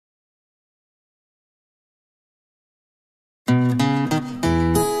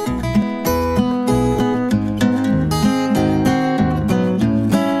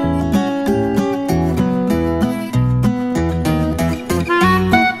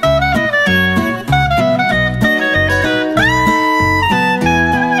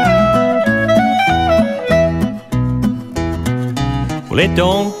it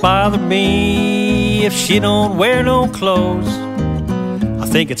don't bother me if she don't wear no clothes. I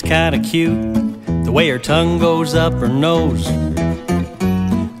think it's kinda cute the way her tongue goes up her nose.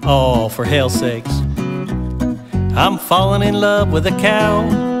 Oh, for hell's sakes, I'm falling in love with a cow.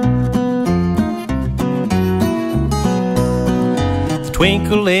 The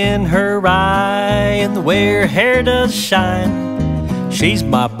twinkle in her eye and the way her hair does shine. She's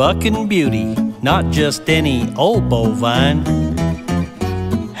my bucking beauty, not just any old bovine.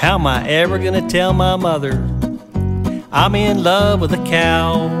 How am I ever gonna tell my mother I'm in love with a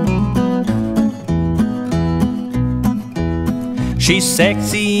cow? She's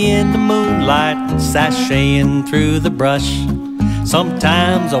sexy in the moonlight, sashaying through the brush.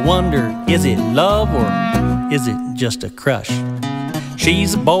 Sometimes I wonder, is it love or is it just a crush?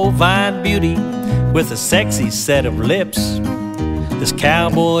 She's a bovine beauty with a sexy set of lips. This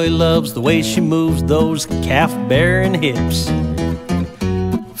cowboy loves the way she moves those calf-bearing hips.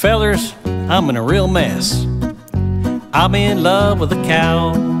 Fellers, I'm in a real mess. I'm in love with a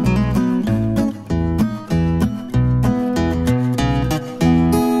cow.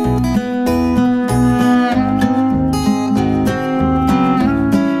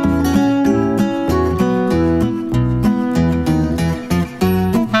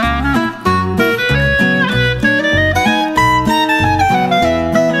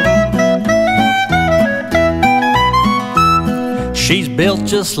 She's built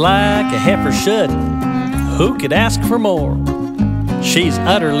just like a heifer should. Who could ask for more? She's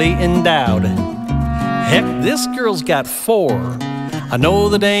utterly endowed. Heck, this girl's got 4. I know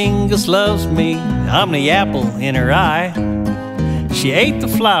that Angus loves me. I'm the apple in her eye. She ate the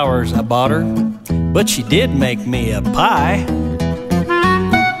flowers I bought her, but she did make me a pie.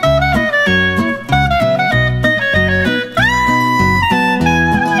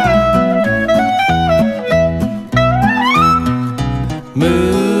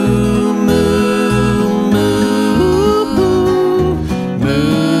 Moo, moo, moo, moo,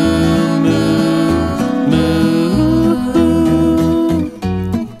 moo, moo.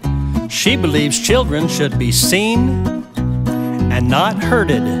 She believes children should be seen and not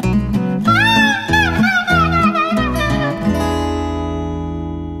herded.